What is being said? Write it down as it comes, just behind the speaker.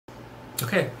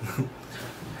Okay.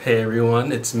 Hey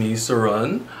everyone, it's me,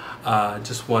 Sarun.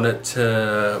 Just wanted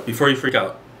to, before you freak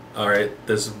out, alright,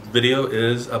 this video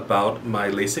is about my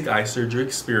Lasik eye surgery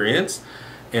experience.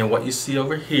 And what you see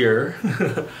over here,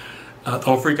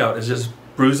 don't freak out, it's just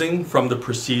bruising from the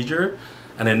procedure.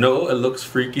 And I know it looks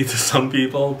freaky to some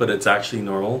people, but it's actually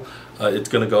normal. It's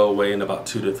gonna go away in about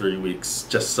 2 to 3 weeks,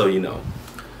 just so you know.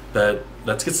 But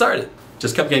let's get started.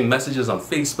 Just kept getting messages on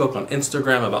Facebook, on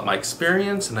Instagram about my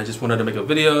experience, and I just wanted to make a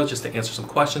video just to answer some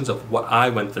questions of what I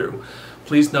went through.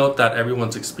 Please note that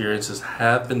everyone's experiences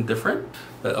have been different,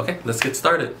 but okay, let's get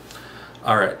started.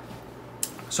 All right,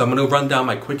 so I'm gonna run down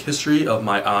my quick history of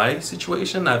my eye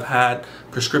situation. I've had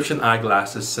prescription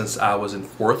eyeglasses since I was in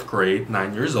 4th grade,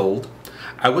 9 years old.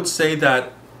 I would say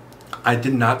that I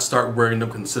did not start wearing them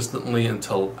consistently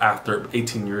until after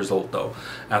 18 years old though.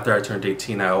 After I turned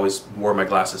 18, I always wore my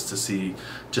glasses to see,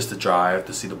 just to drive,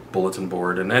 to see the bulletin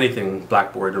board and anything,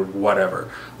 blackboard or whatever.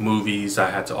 Movies,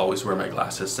 I had to always wear my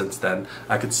glasses. Since then,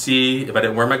 I could see, if I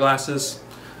didn't wear my glasses,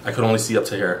 I could only see up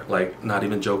to here. Like, not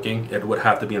even joking, it would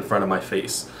have to be in front of my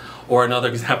face. Or another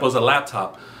example is a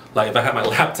laptop. Like if I had my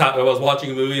laptop, if I was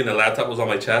watching a movie and the laptop was on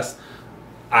my chest,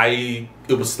 it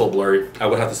was still blurry. I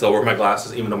would have to still wear my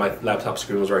glasses even though my laptop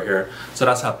screen was right here. So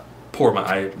that's how poor my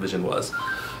eye vision was.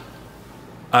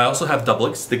 I also have double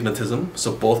astigmatism,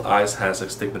 so both eyes has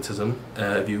astigmatism.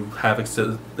 If you have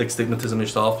astigmatism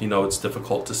yourself, you know it's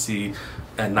difficult to see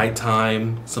at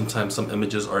nighttime. Sometimes some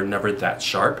images are never that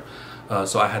sharp.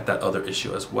 So I had that other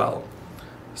issue as well.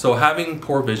 So having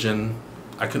poor vision,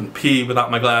 I couldn't pee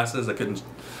without my glasses. I couldn't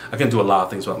do a lot of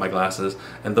things without my glasses.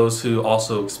 And those who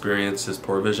also experience this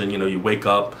poor vision, you know, you wake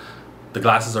up, the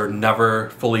glasses are never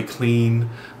fully clean.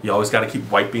 You always got to keep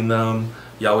wiping them.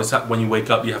 You always have, when you wake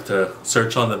up, you have to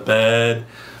search on the bed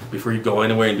before you go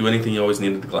anywhere and do anything. You always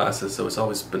needed the glasses, so it's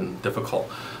always been difficult.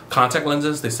 Contact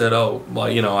lenses, they said, oh, well,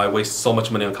 you know, I waste so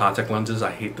much money on contact lenses.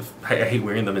 I hate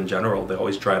wearing them in general. They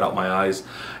always dried out my eyes,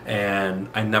 and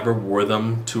I never wore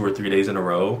them 2 or 3 days in a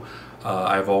row.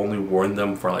 I've only worn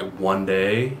them for like 1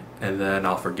 day, and then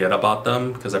I'll forget about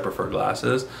them because I prefer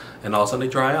glasses, and all of a sudden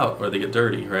they dry out or they get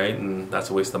dirty, right? And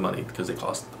that's a waste of money because they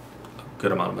cost a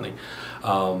good amount of money.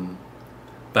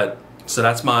 So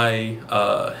that's my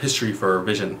history for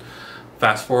vision.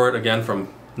 Fast forward again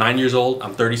from 9 years old,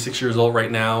 I'm 36 years old right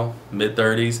now,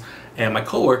 mid-30s, and my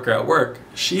coworker at work,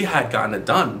 she had gotten it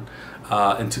done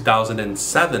in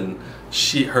 2007.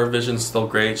 Her vision's still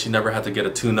great. She never had to get a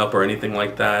tune-up or anything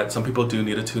like that. Some people do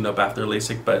need a tune-up after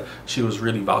LASIK, but she was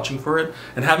really vouching for it.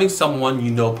 And having someone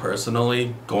you know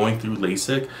personally going through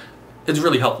LASIK is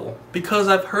really helpful, because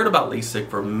I've heard about LASIK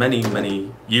for many,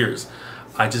 many years.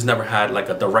 I just never had like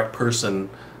a direct person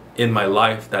in my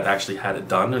life that actually had it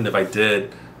done, and if I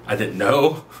did, I didn't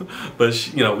know. But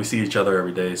she, you know, we see each other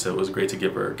every day, so it was great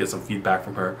to get some feedback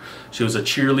from her. She was a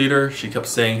cheerleader. She kept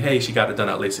saying, hey, she got it done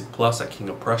at LASIK Plus at King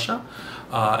of Prussia,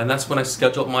 and that's when I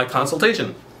scheduled my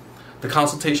consultation. The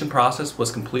consultation process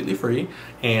was completely free,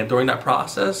 and during that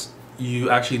process you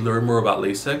actually learn more about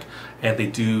LASIK, and they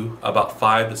do about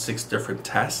 5 to 6 different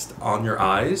tests on your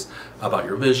eyes about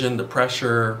your vision, the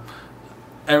pressure,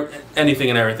 anything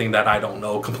and everything that I don't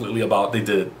know completely about. They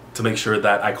did to make sure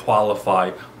that I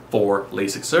qualify for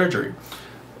LASIK surgery.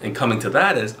 And coming to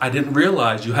that is, I didn't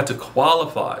realize you had to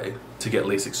qualify to get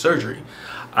LASIK surgery.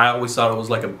 I always thought it was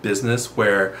like a business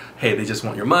where, hey, they just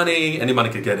want your money, anybody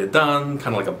could get it done,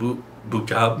 kind of like a boob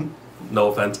job.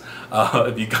 No offense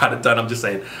if you got it done, I'm just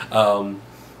saying.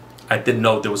 I didn't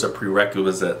know there was a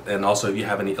prerequisite, and also if you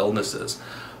have any illnesses.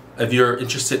 If you're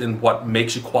interested in what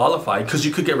makes you qualify, because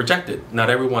you could get rejected. Not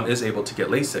everyone is able to get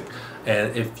LASIK.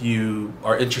 And if you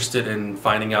are interested in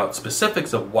finding out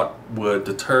specifics of what would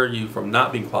deter you from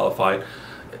not being qualified,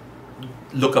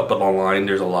 look up it online,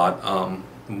 there's a lot.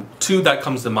 2 that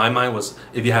comes to my mind was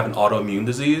if you have an autoimmune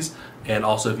disease, and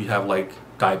also if you have like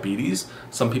diabetes.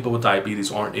 Some people with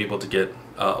diabetes aren't able to get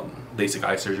LASIK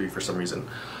eye surgery for some reason.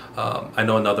 I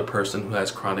know another person who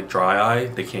has chronic dry eye.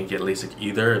 They can't get LASIK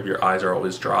either if your eyes are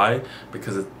always dry,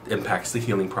 because it impacts the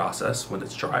healing process when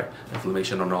it's dry,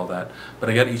 inflammation and all that. But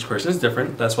again, each person is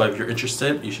different. That's why if you're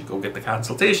interested, you should go get the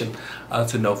consultation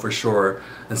to know for sure,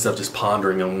 instead of just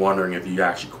pondering and wondering if you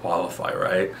actually qualify,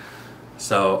 right?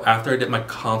 So after I did my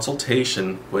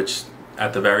consultation, which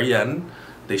at the very end,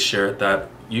 they shared that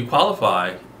you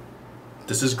qualify.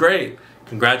 This is great.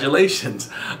 Congratulations.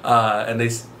 And they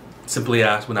simply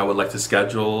asked when I would like to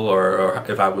schedule, or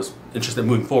if I was interested in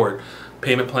moving forward,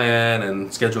 payment plan and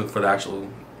scheduling for the actual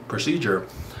procedure.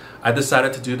 I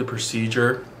decided to do the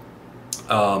procedure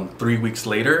 3 weeks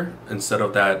later instead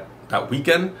of that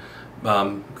weekend,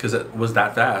 because it was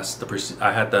that fast.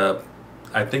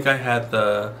 I think I had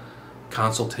the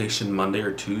consultation Monday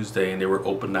or Tuesday, and they were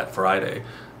open that Friday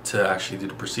to actually do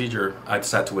the procedure. I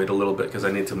just had to wait a little bit because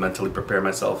I need to mentally prepare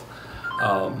myself.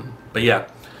 But yeah,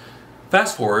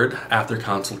 fast forward after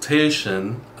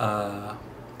consultation,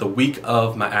 the week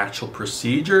of my actual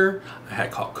procedure, I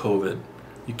had caught COVID.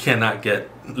 You cannot get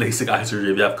LASIK eye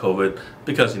surgery if you have COVID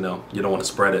because, you know, you don't want to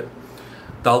spread it.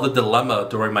 The other dilemma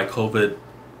during my COVID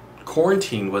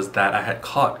quarantine was that I had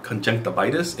caught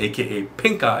conjunctivitis, aka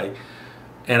pink eye,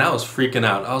 and I was freaking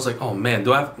out. I was like, oh man,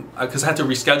 do I have, because I had to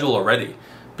reschedule already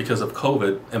because of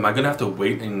COVID. Am I gonna have to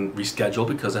wait and reschedule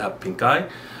because I have pink eye?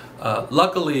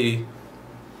 Luckily,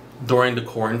 during the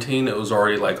quarantine, it was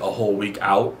already like a whole week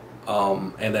out,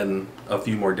 and then a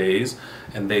few more days,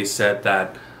 and they said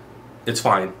that it's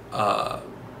fine.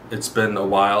 It's been a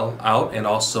while out, and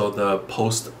also the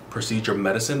post-procedure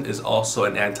medicine is also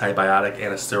an antibiotic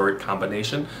and a steroid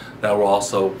combination that will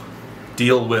also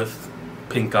deal with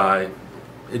pink eye.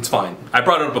 It's fine. I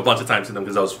brought it up a bunch of times to them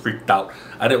because I was freaked out.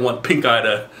 I didn't want pink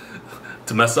eye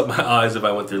to mess up my eyes if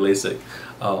I went through LASIK.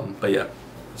 But yeah,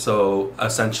 so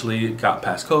essentially got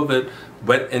past COVID,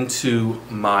 went into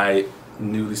my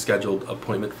newly scheduled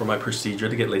appointment for my procedure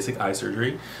to get LASIK eye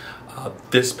surgery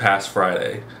this past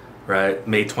Friday, right,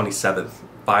 May 27th,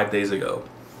 5 days ago.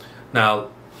 Now,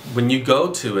 when you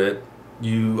go to it,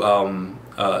 you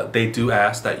they do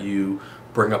ask that you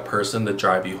bring a person to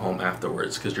drive you home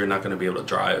afterwards because you're not going to be able to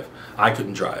drive. I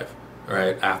couldn't drive,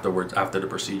 right, afterwards, after the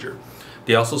procedure.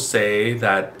 They also say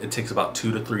that it takes about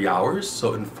 2 to 3 hours,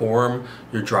 so inform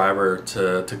your driver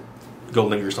to go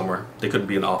linger somewhere. They couldn't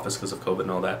be in the office because of COVID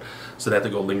and all that, so they had to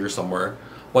go linger somewhere.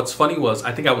 What's funny was,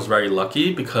 I think I was very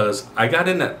lucky because I got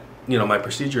in at, you know, my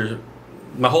procedure,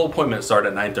 my whole appointment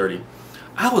started at 9:30.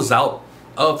 I was out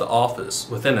of the office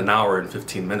within an hour and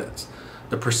 15 minutes.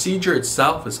 The procedure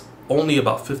itself is only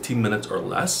about 15 minutes or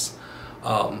less,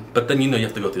 but then, you know, you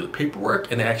have to go through the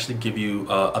paperwork, and they actually give you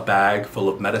a bag full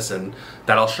of medicine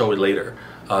that I'll show you later,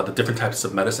 the different types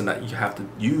of medicine that you have to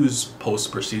use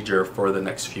post-procedure for the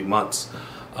next few months.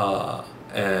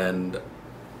 And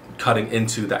cutting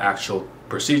into the actual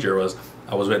procedure was,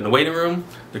 I was in the waiting room,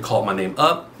 they called my name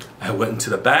up, I went into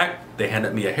the back, they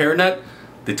handed me a hairnet,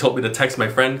 they told me to text my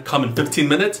friend, come in 15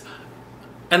 minutes,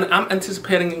 and I'm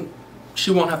anticipating she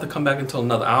won't have to come back until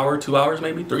another hour, 2 hours,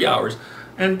 maybe 3 hours.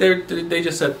 And they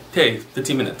just said, hey,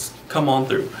 15 minutes, come on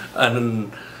through.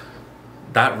 And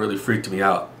that really freaked me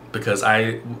out because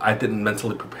I didn't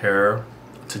mentally prepare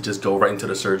to just go right into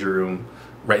the surgery room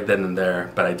right then and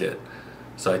there, but I did.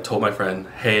 So I told my friend,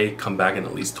 hey, come back in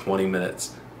at least 20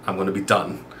 minutes. I'm gonna be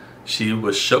done. She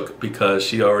was shook because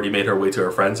she already made her way to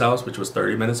her friend's house, which was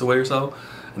 30 minutes away or so.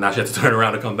 And now she had to turn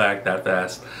around and come back that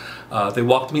fast. They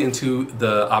walked me into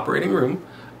the operating room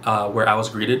where I was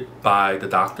greeted by the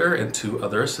doctor and 2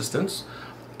 other assistants.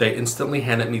 They instantly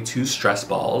handed me 2 stress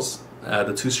balls.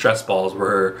 The 2 stress balls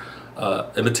were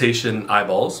imitation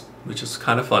eyeballs, which is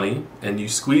kind of funny. And you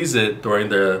squeeze it during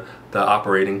the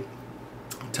operating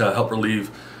to help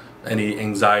relieve any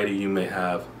anxiety you may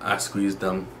have. I squeezed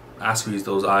them. I squeezed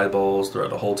those eyeballs throughout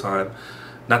the whole time.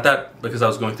 Not that because I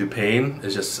was going through pain,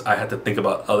 it's just I had to think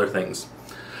about other things.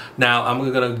 Now I'm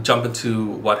gonna jump into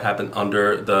what happened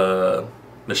under the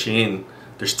machine.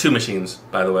 There's 2 machines,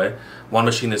 by the way. One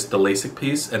machine is the LASIK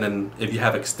piece, and then if you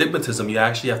have astigmatism, you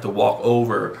actually have to walk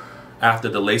over after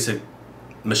the LASIK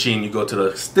machine. You go to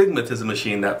the astigmatism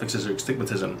machine that fixes your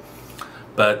astigmatism.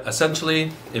 But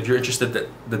essentially, if you're interested in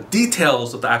the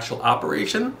details of the actual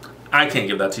operation, I can't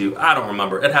give that to you. I don't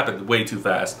remember. It happened way too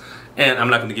fast. And I'm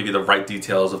not going to give you the right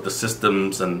details of the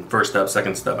systems and first step,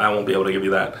 second step. I won't be able to give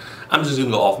you that. I'm just going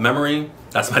to go off memory.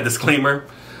 That's my disclaimer.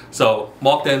 So,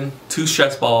 walked in, 2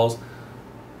 stress balls,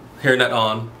 hairnet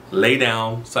on, lay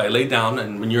down. So I lay down,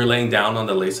 and when you're laying down on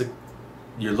the LASIK,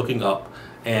 you're looking up,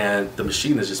 and the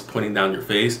machine is just pointing down your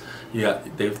face.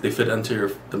 They fit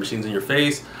into the machines in your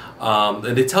face.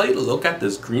 And they tell you to look at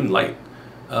this green light,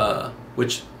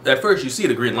 which at first you see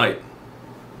the green light.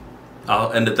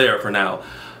 I'll end it there for now.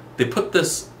 They put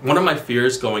this, one of my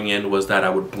fears going in was that I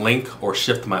would blink or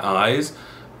shift my eyes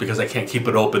because I can't keep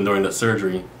it open during the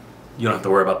surgery. You don't have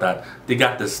to worry about that. They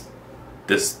got this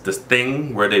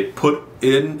thing where they put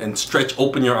in and stretch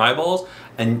open your eyeballs,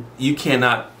 and you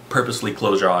cannot purposely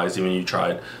close your eyes even you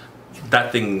tried.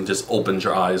 That thing just opens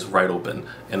your eyes right open,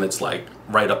 and it's like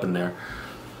right up in there.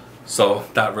 So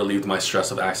that relieved my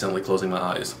stress of accidentally closing my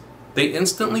eyes. They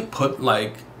instantly put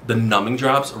like the numbing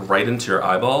drops right into your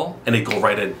eyeball, and they go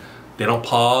right in. They don't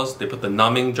pause. They put the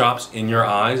numbing drops in your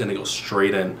eyes, and they go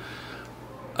straight in.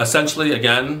 Essentially,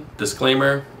 again,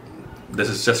 disclaimer, this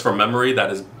is just from memory.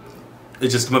 It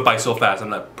just went by so fast. I'm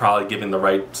not probably giving the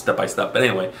right step-by-step. But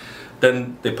anyway,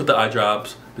 then they put the eye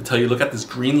drops, They tell you look at this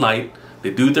green light.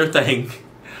 They do their thing.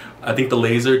 I think the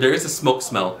laser, there is a smoke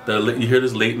smell. You hear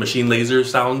this machine laser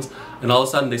sounds, and all of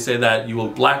a sudden they say that you will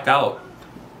black out.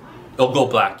 It'll go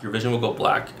black. Your vision will go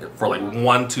black for like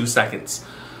 1-2 seconds.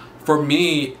 For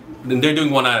me, and they're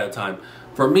doing one at a time.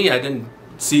 For me, I didn't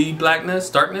see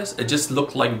darkness. It just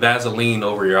looked like Vaseline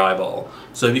over your eyeball.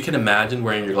 So if you can imagine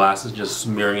wearing your glasses, just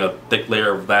smearing a thick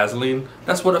layer of Vaseline,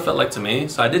 that's what it felt like to me.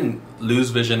 So I didn't lose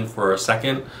vision for a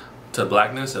second to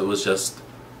blackness. It was just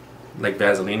like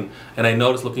Vaseline. And I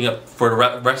noticed looking up for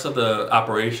the rest of the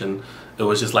operation, it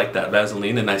was just like that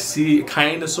Vaseline, and I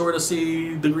sort of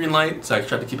see the green light, so I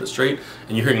tried to keep it straight.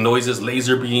 And you're hearing noises,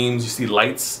 laser beams, you see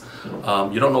lights.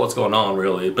 You don't know what's going on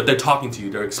really, but they're talking to you,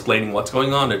 they're explaining what's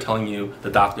going on, they're telling you, the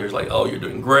doctor's like, oh, you're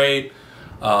doing great,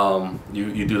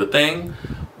 you do the thing.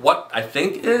 What I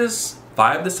think is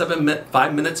 5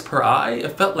 minutes per eye.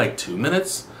 It felt like 2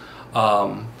 minutes.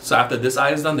 So after this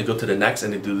eye is done, they go to the next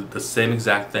and they do the same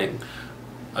exact thing.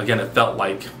 Again, it felt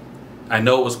like, I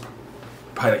know it was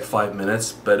probably like 5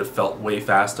 minutes, but it felt way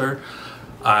faster.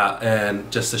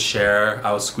 And just to share,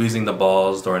 I was squeezing the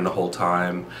balls during the whole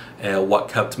time, and what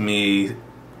kept me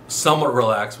somewhat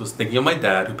relaxed was thinking of my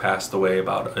dad, who passed away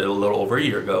about a little over a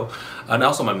year ago, and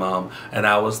also my mom. And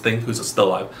I was thinking, who's still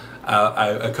alive,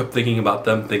 I kept thinking about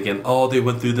them, thinking, oh, they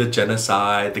went through the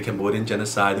genocide, the Cambodian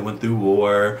genocide, they went through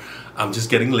war, I'm just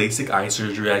getting LASIK eye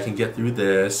surgery, I can get through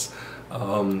this,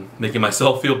 making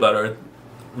myself feel better,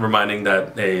 reminding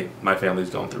that, hey, my family's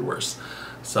going through worse.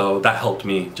 So that helped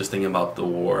me, just thinking about the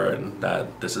war and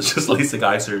that this is just LASIK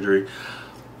eye surgery.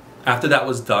 After that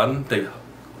was done,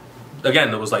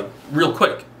 again, it was like real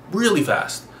quick, really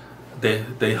fast.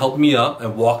 They helped me up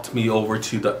and walked me over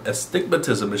to the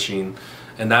astigmatism machine,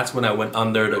 and that's when I went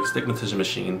under the astigmatism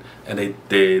machine, and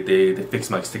they fixed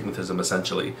my astigmatism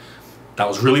essentially. That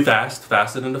was really fast,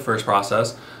 faster than the first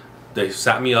process. They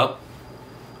sat me up,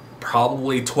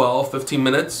 probably 12-15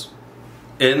 minutes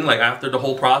in, like after the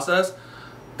whole process.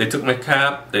 They took my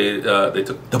cap, they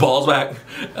took the balls back,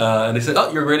 and they said,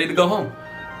 oh, you're ready to go home.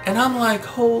 And I'm like,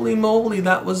 holy moly,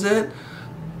 that was it?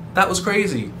 That was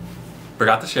crazy.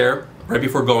 Forgot to share, right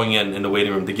before going in the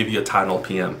waiting room, they give you a Tylenol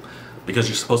PM, because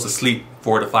you're supposed to sleep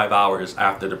 4 to 5 hours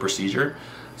after the procedure.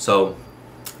 So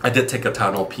I did take a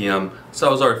Tylenol PM, so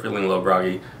I was already feeling a little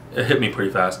groggy. It hit me pretty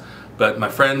fast. But my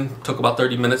friend took about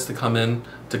 30 minutes to come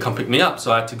pick me up,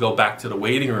 so I had to go back to the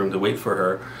waiting room to wait for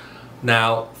her.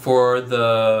 Now, for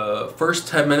the first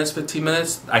 10 minutes, 15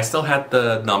 minutes, I still had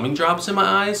the numbing drops in my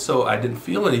eyes, so I didn't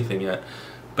feel anything yet.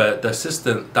 But the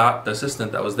assistant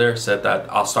that was there said that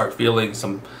I'll start feeling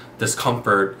some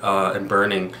discomfort and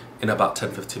burning in about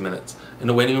 10-15 minutes. In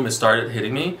the waiting room, it started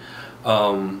hitting me,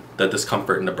 the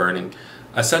discomfort and the burning.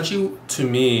 Essentially, to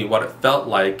me, what it felt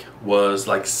like was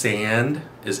like sand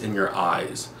is in your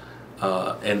eyes.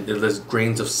 And there's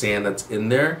grains of sand that's in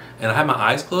there, and I have my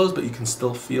eyes closed, but you can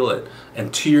still feel it,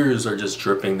 and tears are just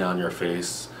dripping down your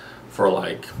face for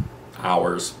like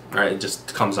hours, right? It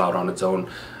just comes out on its own,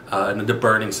 and the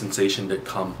burning sensation did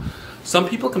come. Some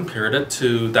people compared it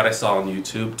to, that I saw on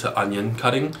YouTube, to onion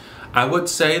cutting. I would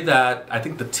say that I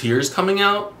think the tears coming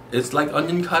out is like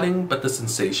onion cutting, but the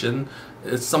sensation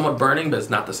is somewhat burning, but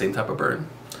it's not the same type of burn.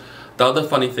 The other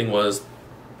funny thing was,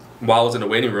 while I was in the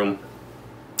waiting room,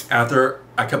 after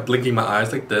I kept blinking my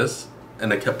eyes like this,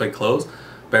 and I kept my closed,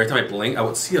 but every time I blink, I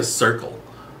would see a circle,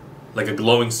 like a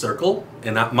glowing circle,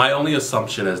 and my only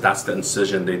assumption is that's the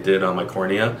incision they did on my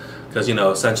cornea, because, you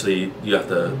know, essentially you have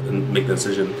to make the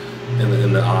incision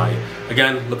in the eye.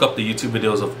 Again, look up the YouTube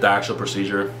videos of the actual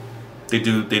procedure. They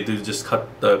do just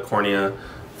cut the cornea,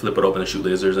 flip it open and shoot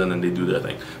lasers, and then they do their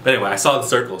thing. But anyway, I saw the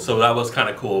circle, so that was kind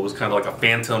of cool. It was kind of like a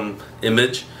phantom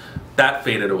image. That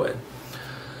faded away.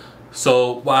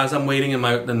 So while as I'm waiting in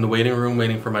the waiting room,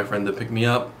 waiting for my friend to pick me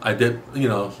up, I did, you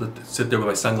know, sit there with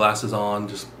my sunglasses on,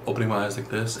 just opening my eyes like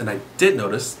this, and I did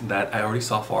notice that I already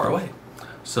saw far away.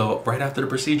 So right after the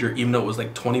procedure, even though it was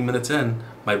like 20 minutes in,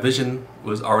 my vision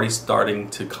was already starting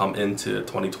to come into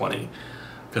 2020,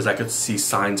 because I could see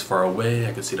signs far away.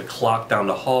 I could see the clock down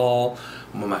the hall.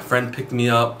 When my friend picked me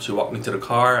up, she walked me to the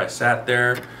car. I sat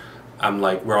there. I'm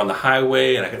like, we're on the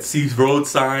highway, and I could see road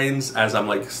signs as I'm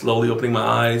like slowly opening my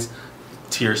eyes.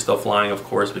 Tears still flying, of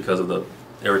course, because of the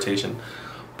irritation.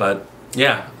 But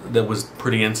yeah, that was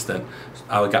pretty instant.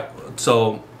 Got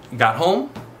home.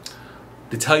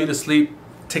 They tell you to sleep,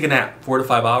 take a nap, 4 to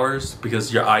 5 hours,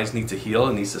 because your eyes need to heal.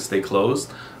 It needs to stay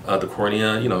closed. The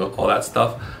cornea, you know, all that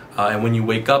stuff. And when you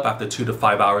wake up after 2 to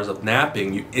 5 hours of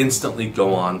napping, you instantly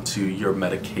go on to your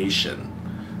medication,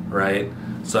 right?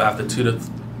 So after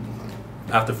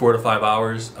 4 to 5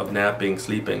 hours of napping,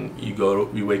 sleeping,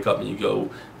 you wake up and you go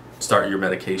start your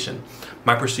medication.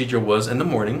 My procedure was in the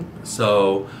morning,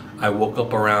 so I woke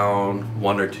up around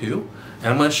 1 or 2, and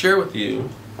I'm going to share with you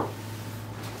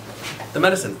the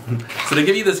medicine. So they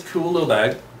give you this cool little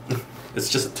bag. It's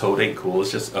just a tote, ain't cool,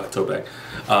 it's just a tote bag.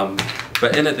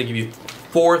 But in it they give you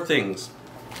 4 things.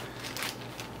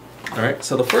 Alright,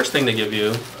 so the first thing they give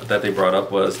you that they brought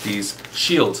up was these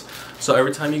shields. So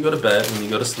every time you go to bed, when you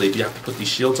go to sleep, you have to put these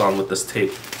shields on with this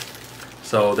tape.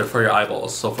 So they're for your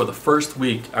eyeballs. So for the first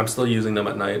week, I'm still using them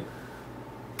at night.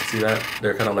 See that?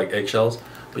 They're kind of like eggshells.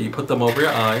 But you put them over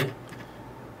your eye,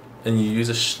 and you use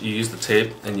the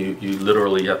tape, and you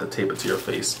literally have to tape it to your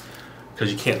face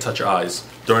because you can't touch your eyes.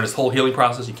 During this whole healing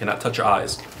process, you cannot touch your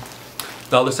eyes.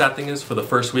 The other sad thing is, for the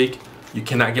first week, you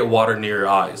cannot get water near your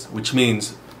eyes, which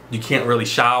means you can't really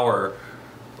shower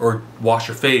or wash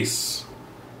your face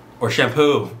or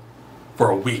shampoo for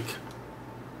a week.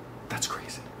 That's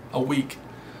crazy. A week.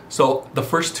 So the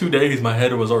first 2 days, my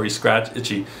head was already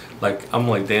itchy. Like, I'm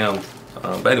like, damn.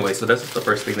 But anyway, so that's the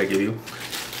first thing they give you.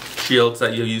 Shields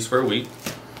that you'll use for a week.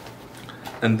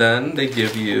 And then they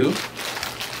give you...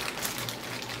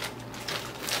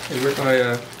 Hey, where's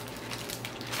my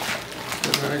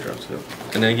eye drops go?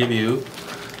 And they give you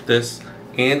this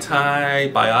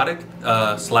antibiotic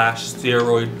slash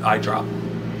steroid eye drop.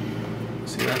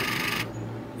 See that?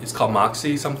 It's called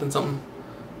Moxie something.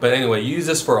 But anyway, use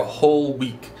this for a whole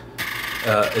week.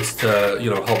 It's to, you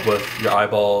know, help with your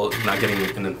eyeball not getting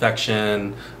an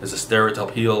infection. It's a steroid to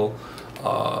help heal.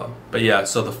 But yeah,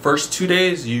 so the first 2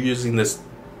 days you're using this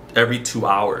every 2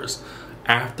 hours.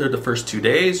 After the first 2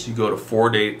 days, you go to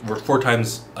 4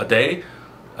 times a day,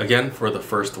 again for the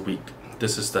first week.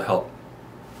 This is to help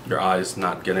your eyes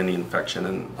not get any infection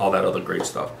and all that other great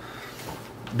stuff.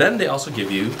 Then they also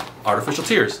give you artificial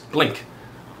tears, Blink.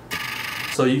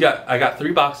 So I got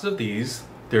 3 boxes of these.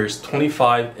 There's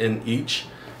 25 in each,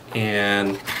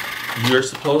 and you're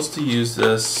supposed to use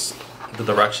this, the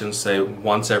directions say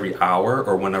once every hour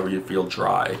or whenever you feel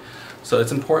dry. So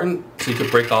it's important so you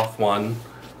could break off one,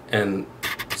 and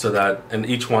so that, and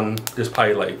each one, there's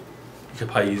probably like, you could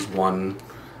probably use one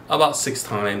about 6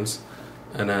 times,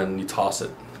 and then you toss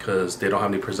it because they don't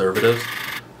have any preservatives,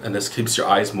 and this keeps your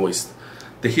eyes moist.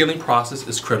 The healing process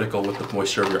is critical with the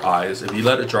moisture of your eyes. If you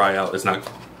let it dry out, it's not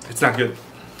good.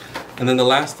 And then the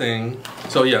last thing,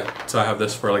 so I have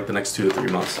this for like the next 2 to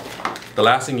 3 months. The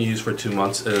last thing you use for 2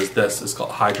 months is this. It's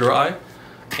called Hydro Eye,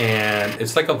 and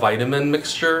it's like a vitamin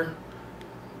mixture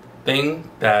thing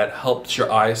that helps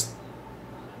your eyes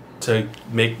to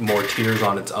make more tears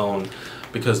on its own,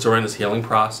 because during this healing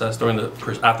process,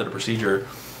 after the procedure,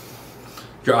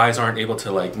 your eyes aren't able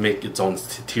to like make its own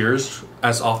tears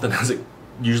as often as it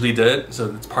usually did.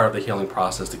 So it's part of the healing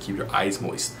process to keep your eyes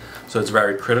moist. So it's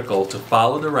very critical to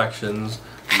follow directions,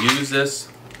 use this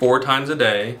 4 times a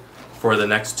day for the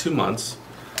next 2 months,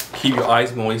 keep your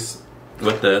eyes moist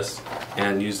with this,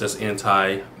 and use this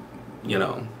antibiotic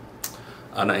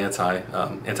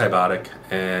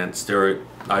and steroid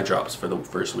eye drops for the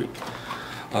first week.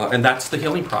 And that's the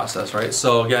healing process, right?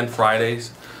 So again,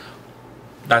 Fridays,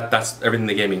 that's everything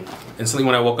they gave me. Instantly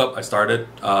when I woke up, I started.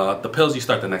 The pills you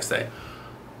start the next day.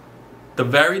 The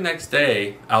very next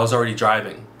day, I was already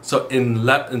driving. So in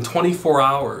 24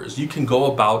 hours, you can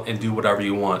go about and do whatever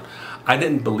you want. I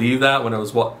didn't believe that when it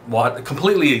was what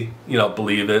completely,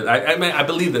 believed it. I mean, I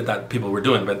believed it that people were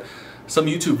doing, but some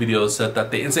YouTube videos said that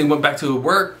they instantly went back to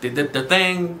work, they did their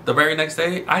thing the very next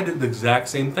day. I did the exact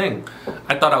same thing.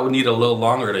 I thought I would need a little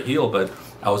longer to heal, but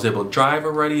I was able to drive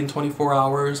already in 24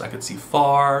 hours. I could see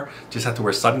far, just had to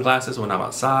wear sunglasses when I'm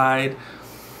outside.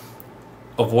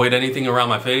 Avoid anything around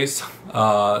my face.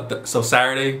 So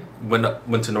Saturday,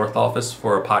 went to North Office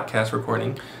for a podcast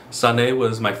recording. Sunday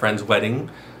was my friend's wedding.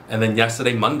 And then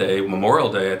yesterday, Monday,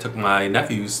 Memorial Day, I took my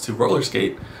nephews to roller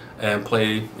skate and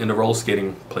play in the roller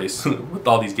skating place with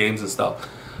all these games and stuff.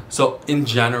 So in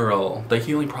general, the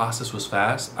healing process was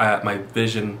fast. My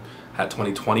vision had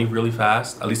 20/20 really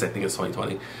fast. At least I think it's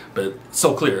 20/20, but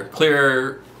so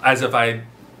clear as if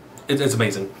it's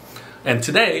amazing. And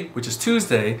today, which is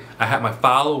Tuesday, I had my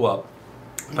follow-up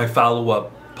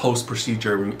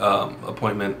post-procedure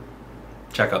appointment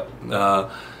checkup.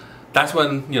 That's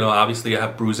when, obviously I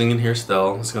have bruising in here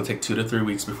still. It's gonna take 2 to 3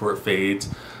 weeks before it fades.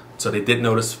 So they did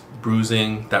notice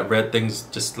bruising. That red thing's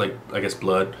just like, I guess,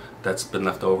 blood that's been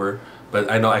left over. But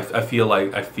I know I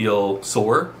feel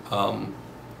sore,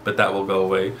 but that will go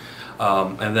away.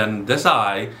 And then this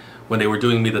eye, when they were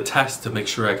doing me the test to make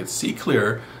sure I could see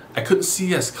clear, I couldn't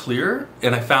see as clear,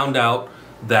 and I found out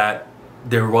that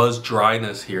there was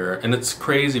dryness here. And it's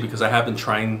crazy because I have been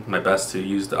trying my best to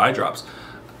use the eye drops.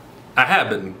 I have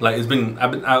been, like,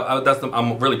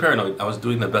 I'm really paranoid. I was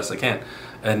doing the best I can.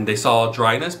 and they saw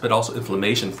dryness, but also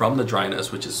inflammation from the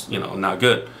dryness, which is, you know, not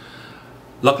good.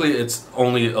 Luckily, it's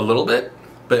only a little bit,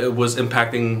 but it was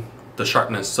impacting the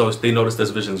sharpness. So they noticed this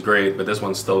vision's great, but this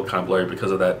one's still kind of blurry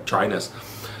because of that dryness.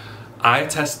 I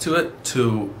attest to it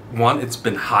to, one, it's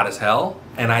been hot as hell,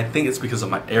 and I think it's because of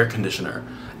my air conditioner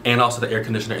and also the air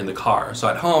conditioner in the car. So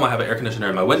at home, I have an air conditioner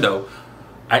in my window.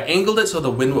 I angled it so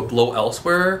the wind would blow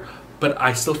elsewhere, but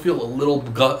I still feel a little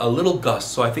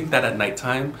gust. So I think that at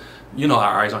nighttime, you know,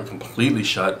 our eyes aren't completely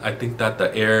shut. I think that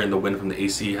the air and the wind from the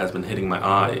AC has been hitting my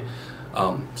eye,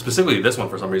 specifically this one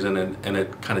for some reason, and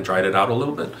it kind of dried it out a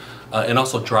little bit. And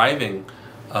also driving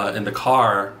in the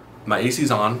car, my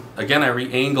AC's on. Again, I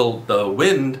re-angled the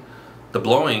wind, the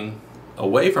blowing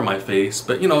away from my face,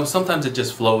 but you know, sometimes it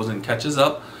just flows and catches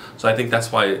up. So I think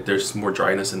that's why there's more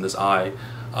dryness in this eye,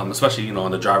 especially, you know,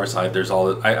 on the driver's side. There's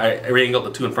all, I re-angled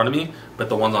the two in front of me, but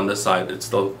the ones on this side, it's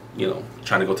still, you know,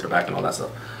 trying to go to the back and all that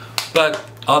stuff. But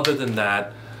other than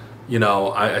that, you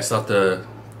know, I still have to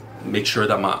make sure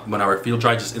that whenever I feel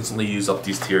dry, just instantly use up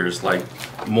these tears. Like,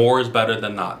 more is better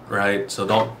than not, right? So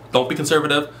don't be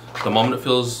conservative. The moment it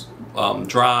feels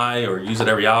dry, or use it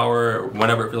every hour, or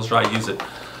whenever it feels dry, use it.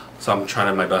 So I'm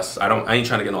trying my best. I ain't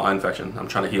trying to get no eye infection. I'm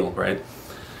trying to heal, right?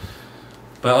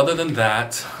 But other than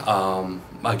that,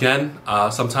 again,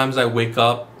 sometimes I wake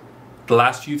up. The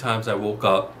last few times I woke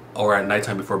up, or at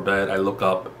nighttime before bed, I look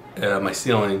up at my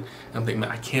ceiling and I'm thinking,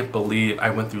 man, I can't believe I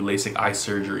went through LASIK eye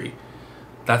surgery.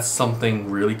 That's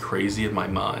something really crazy in my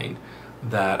mind,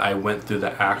 that I went through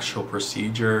the actual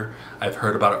procedure. I've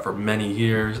heard about it for many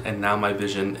years, and now my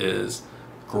vision is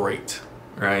great,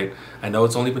 right? I know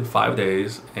it's only been 5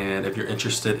 days, and if you're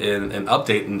interested in an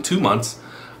update in 2 months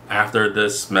after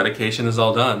this medication is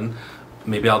all done,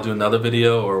 maybe I'll do another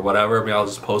video or whatever. Maybe I'll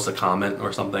just post a comment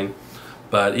or something.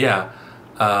 But yeah,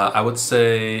 I would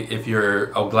say if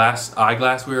you're a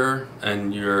eyeglass wearer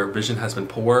and your vision has been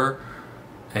poor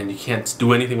and you can't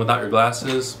do anything without your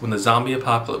glasses, when the zombie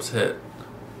apocalypse hit,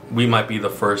 we might be the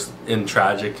first in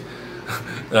tragic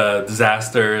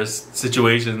disasters,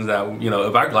 situations that, you know,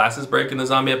 if our glasses break in the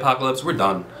zombie apocalypse, we're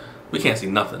done. We can't see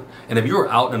nothing. And if you were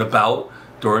out and about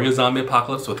during a zombie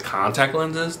apocalypse with contact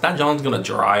lenses, that joint's gonna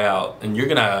dry out and you're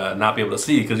gonna not be able to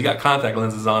see because you got contact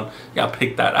lenses on. You gotta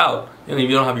pick that out. And if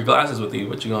you don't have your glasses with you,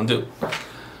 what you gonna do?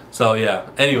 So yeah,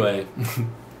 anyway,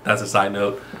 that's a side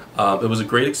note. It was a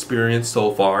great experience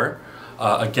so far.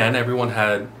 Again, everyone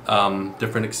had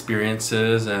different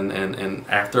experiences and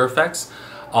after effects.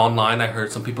 Online, I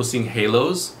heard some people seeing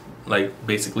halos, like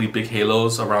basically big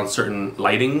halos around certain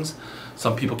lightings.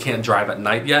 Some people can't drive at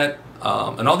night yet.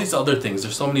 And all these other things.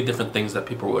 There's so many different things that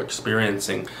people were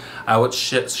experiencing. I would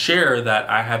share that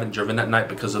I haven't driven at night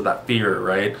because of that fear,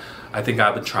 right? I think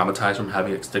I've been traumatized from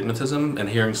having astigmatism and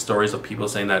hearing stories of people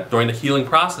saying that during the healing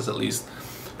process, at least,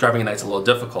 driving at night's a little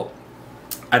difficult.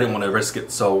 I didn't want to risk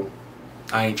it, so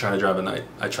I ain't trying to drive at night.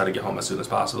 I try to get home as soon as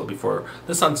possible before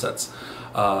the sun sets.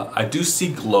 I do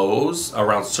see glows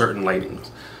around certain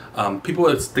lightings. People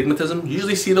with astigmatism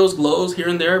usually see those glows here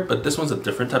and there, but this one's a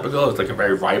different type of glow. It's like a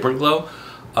very vibrant glow.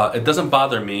 It doesn't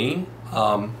bother me.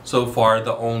 So far,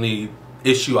 the only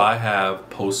issue I have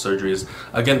post-surgery is,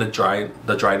 again,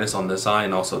 the dryness on this eye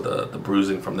and also the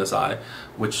bruising from this eye,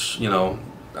 which, you know,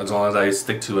 as long as I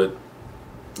stick to it,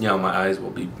 you know, my eyes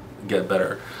will get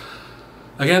better.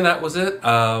 Again, that was it.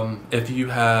 If you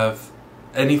have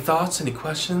any thoughts, any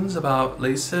questions about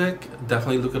LASIK,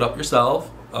 definitely look it up yourself.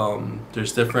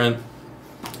 There's different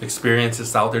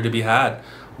experiences out there to be had.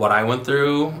 What I went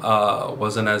through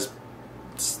wasn't as,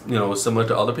 you know, similar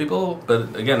to other people,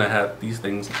 but again, I had these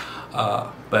things.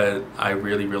 But I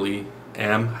really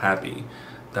am happy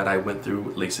that I went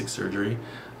through LASIK surgery,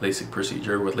 LASIK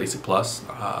procedure with LASIK Plus.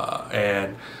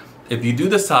 And if you do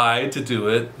decide to do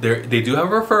it, they do have a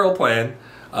referral plan.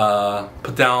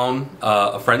 Put down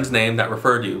a friend's name that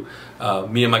referred you.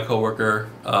 Me and my coworker,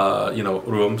 you know,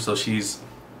 Ruum, so she's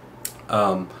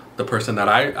the person that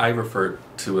I referred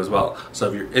to as well. So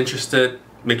if you're interested,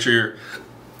 make sure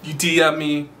you DM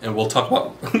me and we'll talk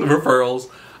about referrals.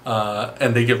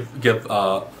 And they give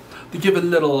a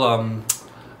little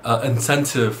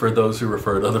incentive for those who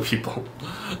referred other people.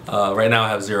 Right now I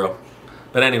have 0.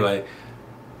 But anyway,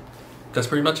 that's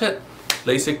pretty much it.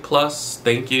 LASIK Plus,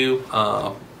 thank you.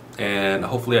 And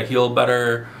hopefully I heal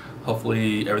better.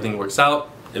 Hopefully everything works out.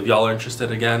 If y'all are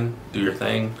interested, again, do your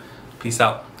thing. Peace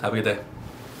out. Have a good day.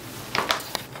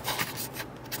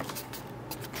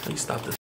 Please stop this.